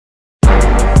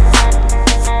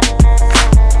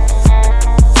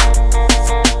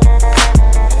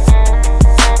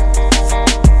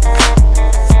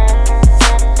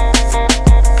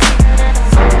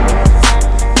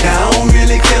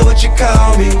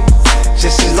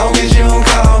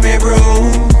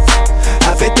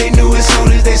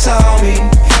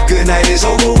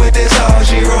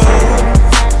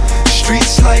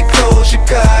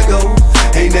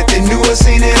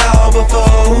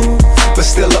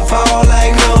I fall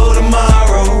like no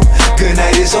tomorrow. Good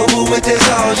night is over with, that's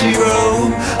all she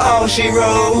wrote. All she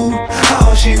wrote,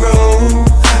 all she wrote.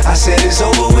 I said it's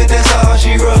over with, that's all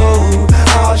she wrote.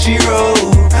 All she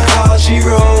wrote, all she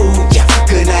wrote. Yeah,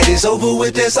 good night is over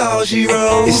with, that's all she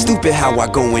wrote. It's stupid how I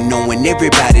go and knowing,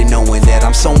 everybody knowing that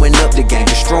I'm sewing up the game,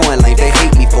 destroying like they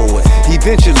hate me for it.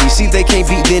 Eventually, see they can't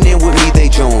beat, then in with me they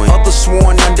join. Others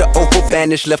sworn under oath or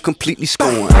banished, left completely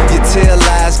scorned. You tell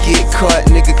lies, get cut,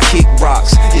 nigga kick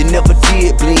rocks. You never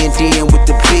did blend in with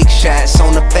the big shots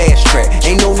on the fast track.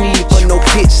 Ain't no need for no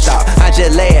pit stop, I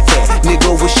just laugh at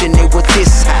nigga wishing they were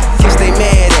this high. Guess they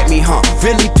mad at me, huh?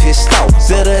 Really pissed off.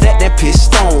 Better that than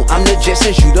pissed on. I'm the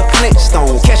Jetsons, you the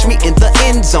Flintstone. Catch me in the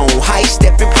end zone, high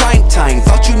step in prime time.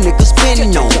 Thought you niggas been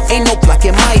known, ain't no block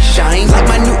in my shine. Like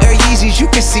my new Air Yeezys,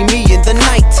 you can see me in the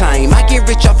nighttime. I get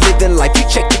rich off living life, you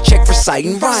check the check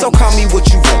reciting rhymes. So call me what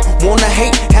you want, wanna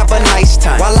hate, have a nice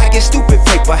time. While I get stupid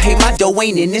paper, hey, my dough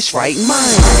ain't in this right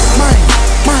mind.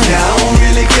 Now I don't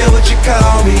really care what you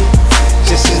call me,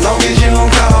 just as long as you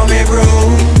don't call me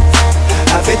rude.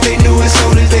 I bet they knew as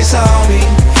soon as they saw me.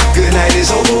 Good night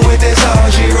is over with, that's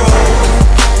all she wrote.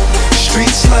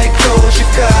 Streets like cold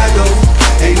Chicago,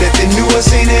 ain't nothing new, I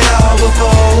seen it all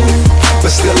before.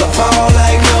 But still I fall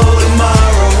like no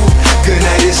tomorrow. Good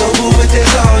night is over with,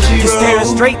 that's all she wrote. You're staring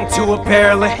straight into a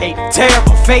barrel of hate.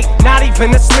 Terrible fate, not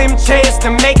even a slim chance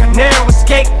to make a narrow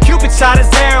escape. Cupid shot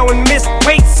his arrow and missed.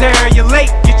 Wait, Sarah, you're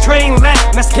late. Your train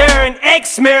left, mascara and egg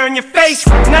smear on your face.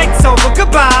 Night's over,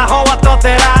 goodbye, ho, I thought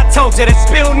that I told you that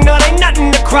spilled nut ain't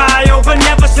nothing to cry over.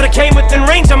 Never should've came within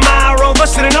range of my rover.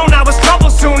 Should've known I was trouble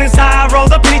soon as I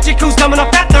rolled up. And each who's dumb enough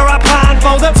after I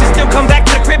blindfold up. She still come back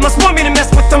to the crib, must want me to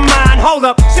mess with the mind. Hold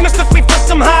up, she mistook me for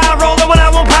some high roller when I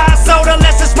won't buy soda.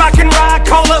 Less is rock and ride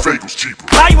cola.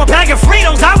 Buy you a bag of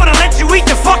Fritos, I would've let you eat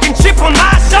the fucking chip on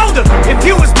my shoulder. If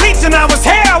you was bleach and I was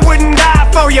hair, I wouldn't die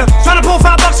for you. Tryna pull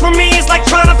 $5 from me is like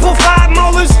trying to pull 5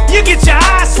 molars. You get your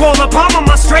eyes swollen, palm on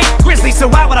my straight grizzly. So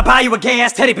why would I buy you a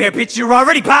gay-ass teddy bear, bitch? You're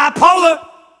already bipolar.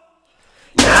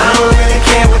 Now I don't really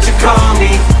care what you call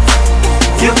me,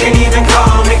 you can even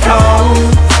call me cold.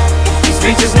 These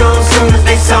bitches know as soon as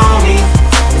they saw me,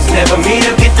 it's never me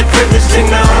to get the privilege to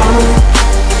know.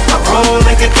 I roll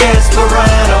like a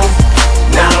desperado,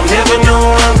 now I don't never know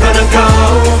where I'm gonna go.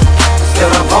 Still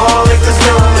I ball like there's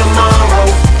no tomorrow,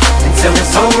 until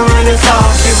it's over and it's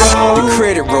all she wrote. The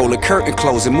credit roller, curtain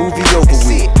closing, movie over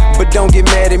with. But don't get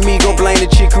mad at me, go blame the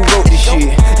chick who wrote this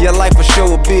shit. Your life will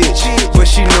show a bitch, but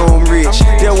she know I'm rich.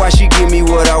 That's why she give me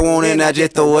what I want and I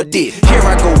just throw a dick. Here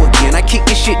I go again, I kick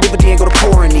this shit, dividend go to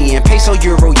pouring in. Peso,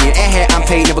 euro, yen, at hat I'm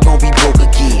paid, never gonna be broke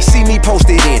again. See me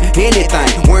posted in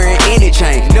anything, wearing any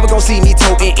chain. Never gonna see me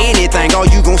toting anything, all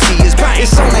you gon' see is bang.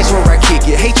 It's so nice where I kick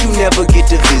it, hate you never get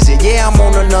to visit. Yeah, I'm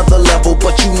on another level,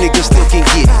 but you niggas still can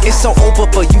get it. It's so over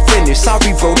for you finished,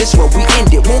 sorry bro, this where we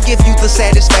end it. Won't give you the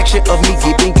satisfaction of me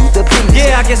giving you the business.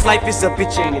 Yeah, I guess life is a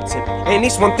bitch, ain't it, tip? And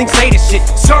these one thing say this shit.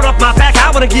 Shirt off my back, I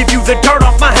wanna give you the dirt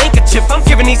off my handkerchief. I'm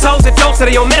giving these hoes a dose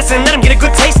of their own medicine, let them get a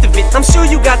good taste of it. I'm sure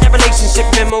you got that relationship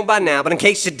memo by now, but in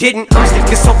case you didn't, I'm stick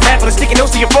this so fat, put a sticky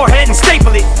nose to your forehead and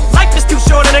staple it. Life is too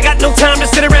short and I got no time to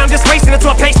sit around just wasting it.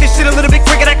 So I pace this shit a little bit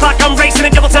quicker, that clock I'm racing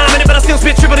it, double timing it. But I still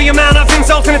spit triple the amount of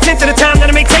insults in a tenth of the time that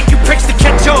it may take you pricks to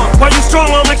catch on. While you strong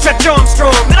on like Stretch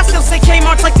Armstrong, man, I still say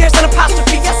Kmart's like there's an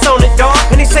apostrophe S on it, dog.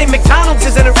 And they say McDonald's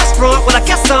is in a restaurant, well I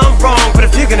guess I'm wrong. But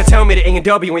if you're gonna tell me that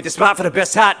A&W ain't the spot for the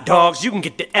best hot dogs, you can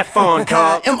get the F on,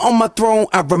 dog. I am on my throne,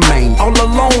 I remain all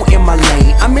alone in my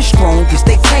lane. I'm as strong as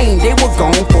they came, they were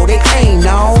gone for they came.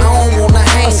 No, I don't wanna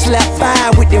hang, I slap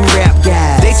fire with them rap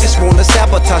guys. They just wanna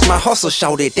sabotage my hustle,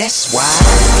 shout it, that's why.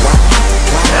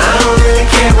 I don't really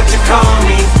care what you call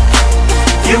me,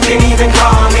 you can even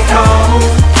call me cold.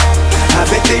 I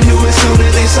bet they knew as soon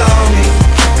as they saw me.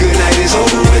 Good night is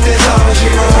over with, that's all she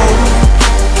wrote.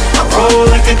 I roll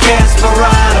like a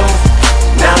desperado,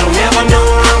 now I don't never know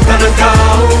where I'm gonna go.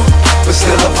 But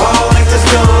still I fall like there's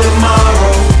no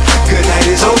tomorrow. Good night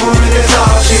is over with, that's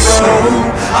all she wrote.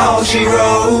 All she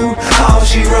wrote, all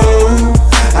she wrote.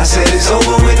 I said it's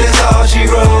over with, that's all she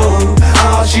wrote.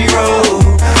 All she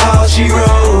wrote, all she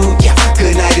wrote. Yeah,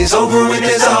 good night is over with,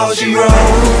 that's all she wrote.